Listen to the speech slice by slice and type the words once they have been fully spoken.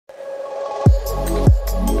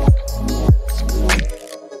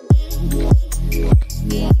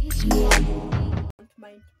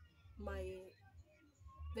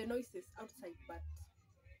the noises outside, but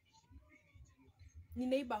ni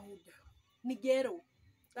neighborhood, ni ghetto.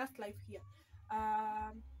 That's life here.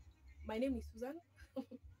 My name is Susan.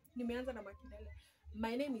 Nimeanza na makelele.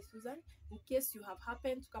 My name is Susan. In case you have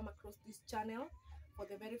happened to come across this channel for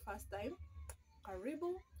the very first time,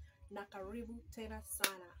 karibu na karibu tena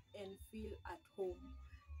sana, and feel at home.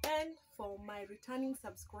 And for my returning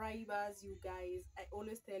subscribers, you guys, I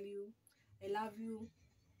always tell you, I love you,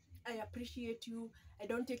 I appreciate you. I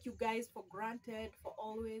don't take you guys for granted for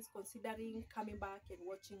always considering coming back and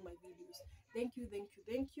watching my videos. Thank you, thank you,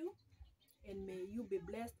 thank you. And may you be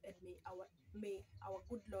blessed, and may our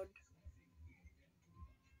good Lord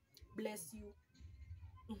bless you.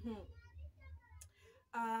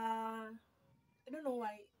 I don't know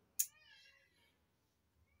why.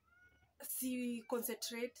 See,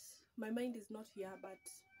 concentrate. My mind is not here, but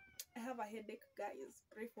I have a headache, guys.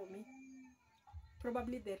 Pray for me.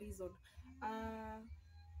 Probably the reason.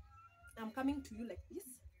 I'm coming to you like this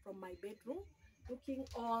from my bedroom, looking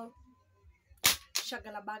all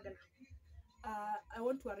shagalabagala. I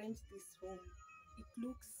want to arrange this room.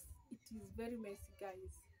 It is very messy,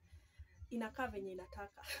 guys. Inakaa venye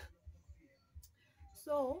inataka.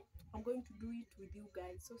 So I'm going to do it with you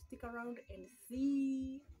guys. So stick around and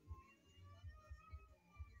see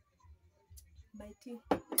my tea.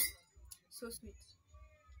 So sweet.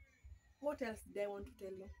 What else did I want to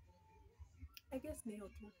tell you? I guess Neo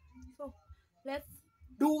too. So let's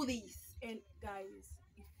do this. And guys,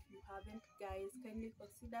 if you haven't, guys, kindly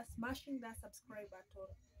consider smashing that subscribe button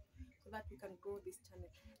so that we can grow this channel.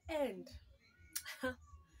 And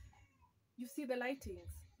you see the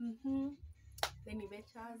lightings. The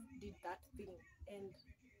Nivechas did that thing, and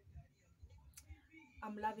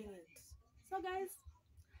I'm loving it. So guys,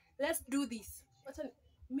 let's do this. I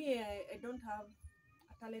don't have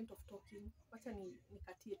a talent of talking. Wacha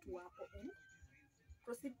nikatie tu hapo and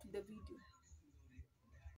proceed to the video.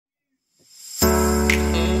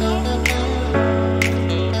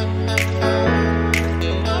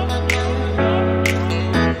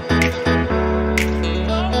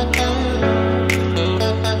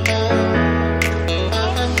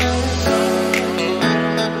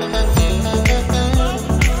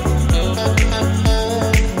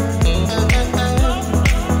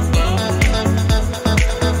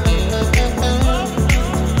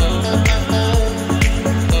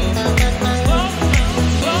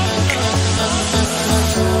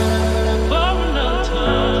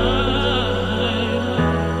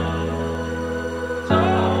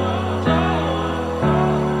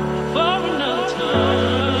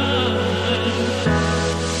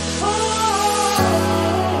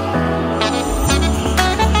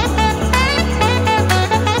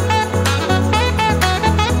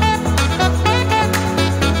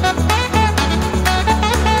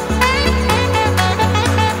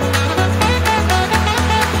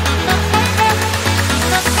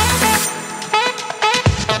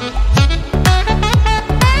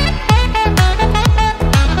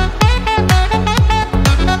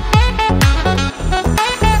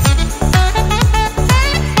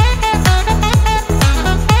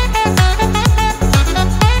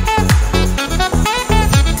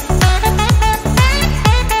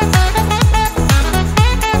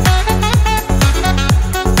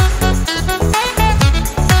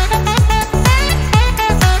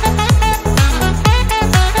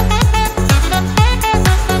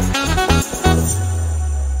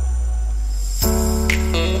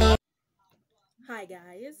 Hi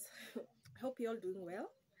guys, I hope you're all doing well.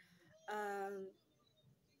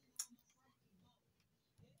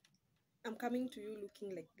 I'm coming to you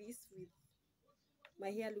looking like this, with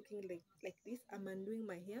my hair looking like this. I'm undoing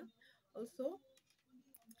my hair also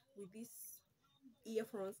with these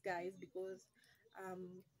earphones, guys, because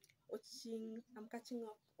I'm catching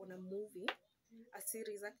up on a movie, a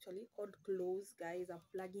series actually called Close. Guys, I'm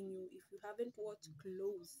flagging you if you haven't watched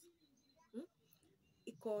Close.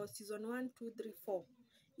 Because season 1, 2, 3, 4.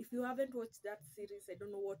 If you haven't watched that series, I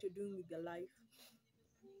don't know what you're doing with your life.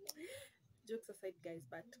 Jokes aside, guys,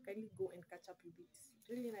 but kindly go and catch up with it. It's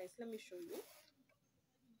really nice. Let me show you.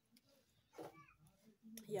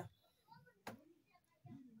 Yeah.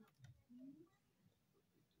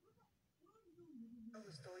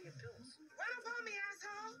 The story of pills. Run up on me,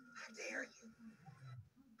 asshole! How dare you?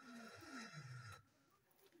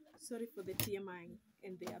 Sorry for the TMI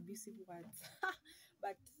and the abusive words.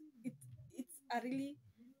 But it's a really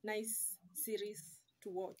nice series to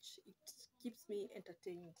watch. It keeps me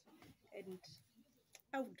entertained, and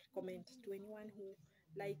I would recommend to anyone who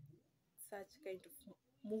likes such kind of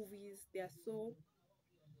movies. They are so,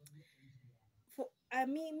 for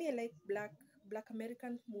me I like black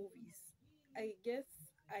American movies. I guess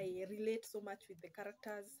I relate so much with the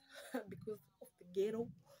characters because of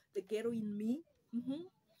the ghetto in me,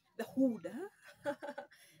 the hood. Huh?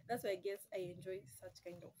 That's why I guess I enjoy such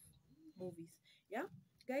kind of movies. Yeah,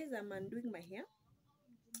 guys, I'm undoing my hair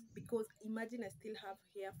because imagine I still have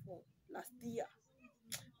hair for last year.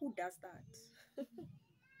 Who does that?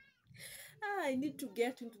 I need to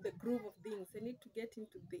get into the groove of things. I need to get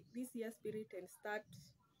into this year spirit and start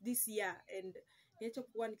this year and niache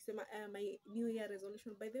kuwa nikisema my new year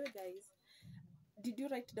resolution. By the way, guys, did you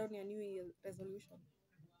write down your new year resolution?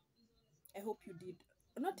 I hope you did.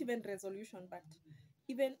 Not even resolution, but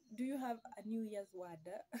even do you have a new year's word?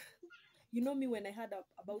 You know me, when I heard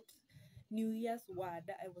about new year's word,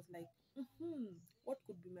 I was like, what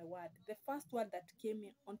could be my word? The first word that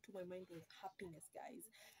came onto my mind was happiness, guys.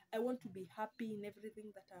 I want to be happy in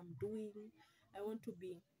everything that I'm doing. I want to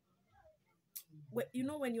be, you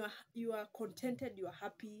know, when you are contented, you are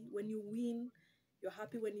happy. When you win, you're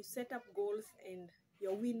happy. When you set up goals and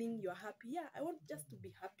you're winning, you're happy. Yeah, I want just to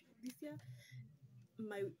be happy this year.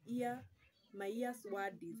 My year my year's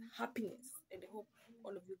word is happiness, and I hope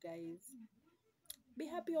all of you guys be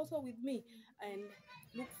happy also with me and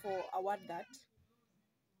look for a word that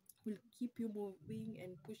will keep you moving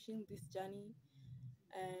and pushing this journey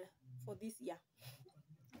for this year.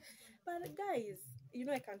 But guys, you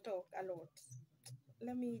know I can talk a lot.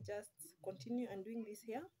 Let me just continue and doing this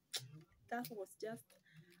here. That was just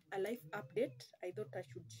a life update I thought I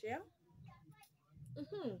should share.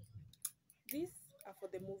 These are for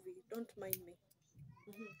the movie, don't mind me.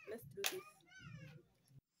 Let's do this.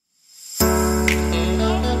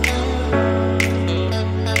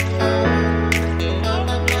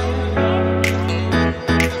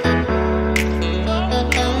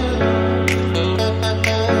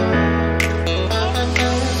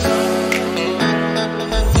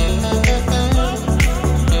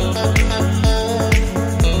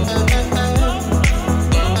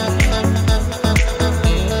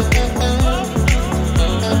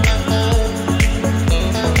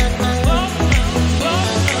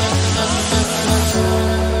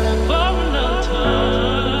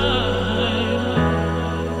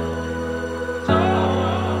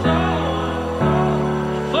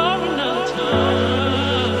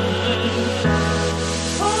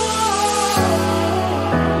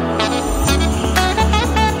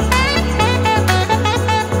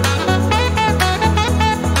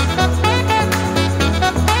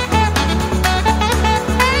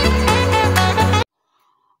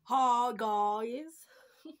 Hi guys.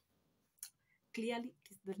 Clearly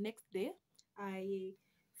it is the next day. I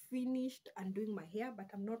finished undoing my hair, but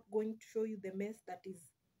I'm not going to show you the mess that is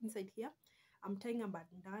inside here. I'm tying a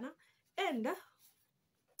bandana and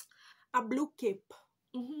a blue cape.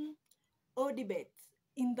 Odibet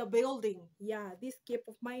in the building. Yeah, this cape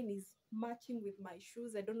of mine is matching with my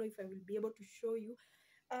shoes. I don't know if I will be able to show you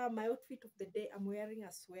my outfit of the day. I'm wearing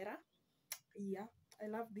a sweater. Yeah, I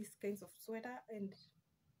love these kinds of sweater, and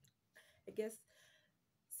I guess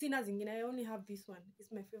sina zingine, I only have this one.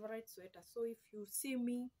 It's my favorite sweater. So if you see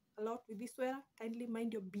me a lot with this sweater, kindly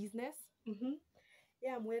mind your business.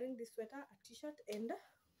 Yeah, I'm wearing this sweater, a t-shirt, and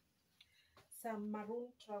some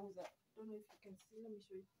maroon trouser. Don't know if you can see. Let me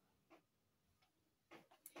show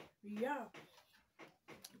you. Yeah.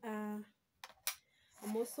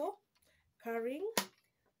 I'm also carrying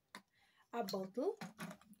a bottle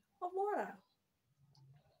of water.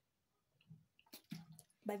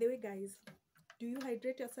 By the way, guys, do you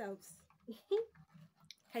hydrate yourselves?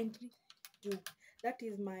 Kindly do. That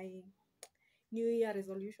is my new year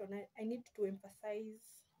resolution. I need to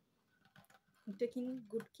emphasize taking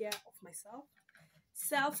good care of myself.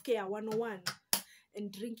 Self-care 101,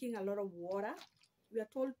 and drinking a lot of water. We are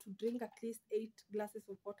told to drink at least 8 glasses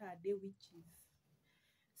of water a day, which is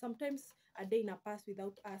sometimes a day in a pass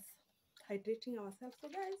without us hydrating ourselves. So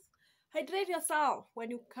guys, hydrate yourself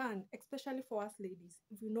when you can, especially for us ladies,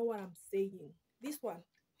 if you know what I'm saying. This one,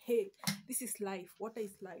 hey, this is life. Water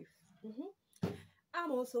is life.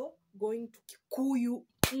 I'm also going to Kikuyu.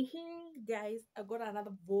 Guys, I got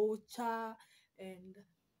another voucher, and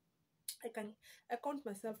I count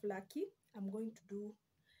myself lucky. I'm going to do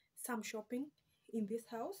some shopping in this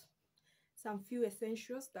house, some few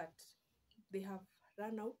essentials that they have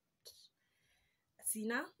run out.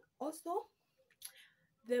 Sina. Also,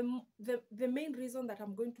 the main reason that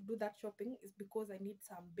I'm going to do that shopping is because I need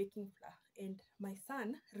some baking flour, and my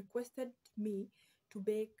son requested me to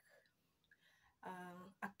bake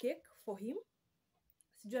a cake for him.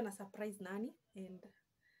 Sijui ana surprise nani, and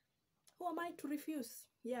who am I to refuse?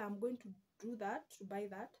 Yeah, I'm going to do that, to buy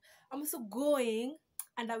that. I'm also going,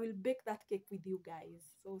 and I will bake that cake with you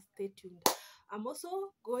guys, so stay tuned. I'm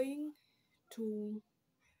also going to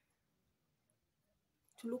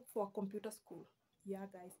to look for a computer school. Yeah,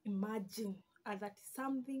 guys, imagine a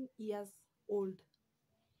 30-something years old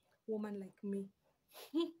woman like me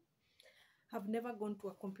have never gone to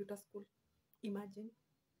a computer school. Imagine.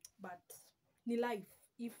 But ni life.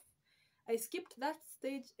 If I skipped that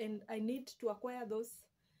stage and I need to acquire those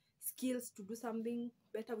skills to do something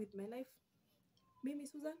better with my life, Mimi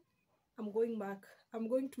Susan, I'm going back. I'm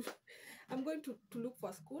going to I'm going to look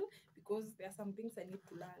for a school, because there are some things I need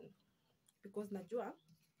to learn. Because najua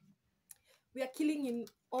we are killing in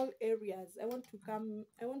all areas. I want to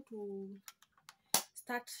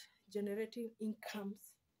start generating incomes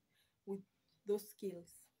with those skills.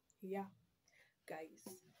 Yeah, guys.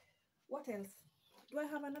 What else? Do I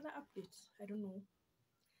have another update? I don't know.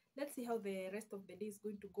 Let's see how the rest of the day is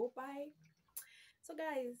going to go by. So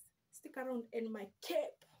guys, stick around, and my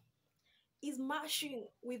cape is matching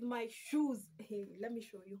with my shoes. Hey, let me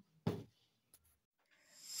show you.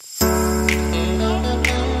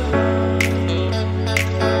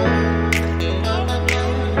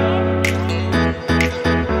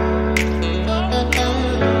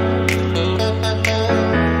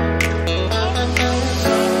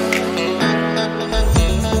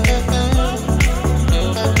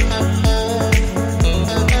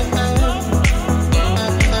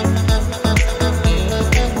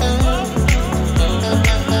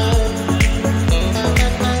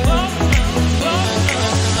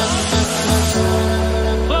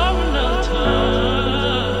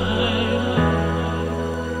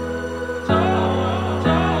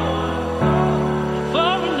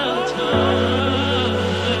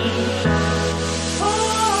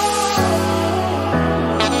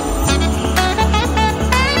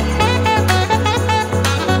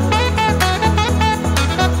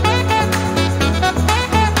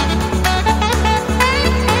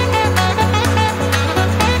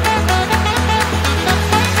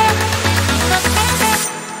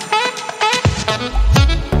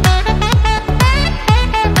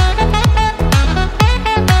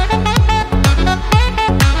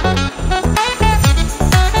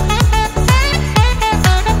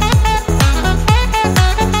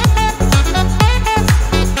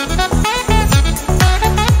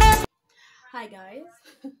 Hi guys,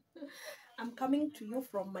 I'm coming to you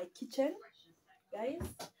from my kitchen. Guys,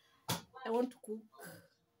 I want to cook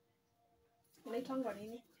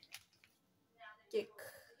cake,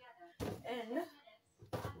 and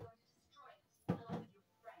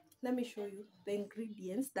let me show you the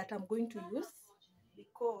ingredients that I'm going to use,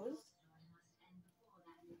 because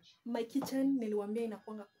my kitchen niliwambia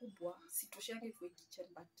inakuanga kubwa, sitoshaki kwa kitchen,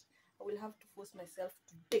 but I will have to force myself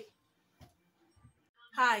today.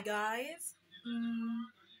 Hi guys,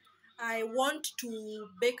 I want to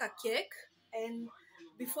bake a cake, and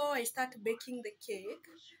before I start baking the cake,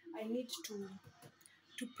 I need to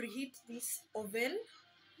preheat this oven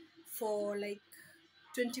for like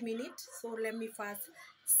 20 minutes. So let me first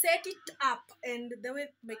set it up, and the way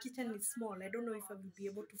my kitchen is small, I don't know if I will be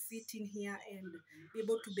able to fit in here and be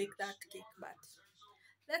able to bake that cake, but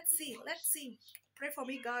let's see. Pray for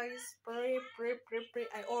me, guys. Pray.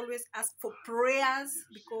 I always ask for prayers,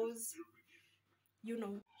 because you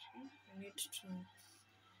know I need to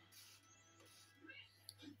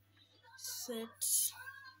set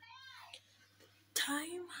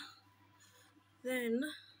time, then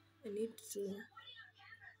I need to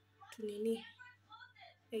nini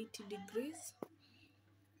 80 degrees,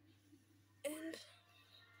 and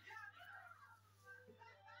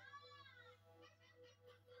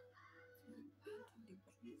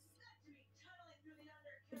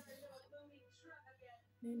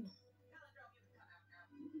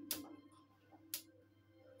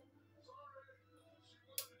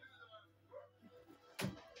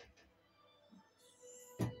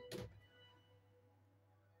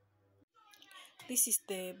this is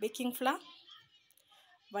the baking flour,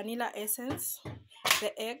 vanilla essence,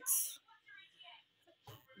 the eggs,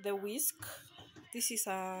 the whisk. These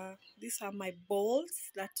are my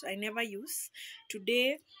bowls that I never use.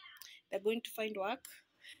 Today they're going to find work.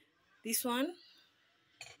 This one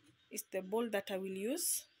is the bowl that I will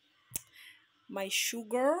use. My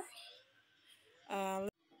sugar,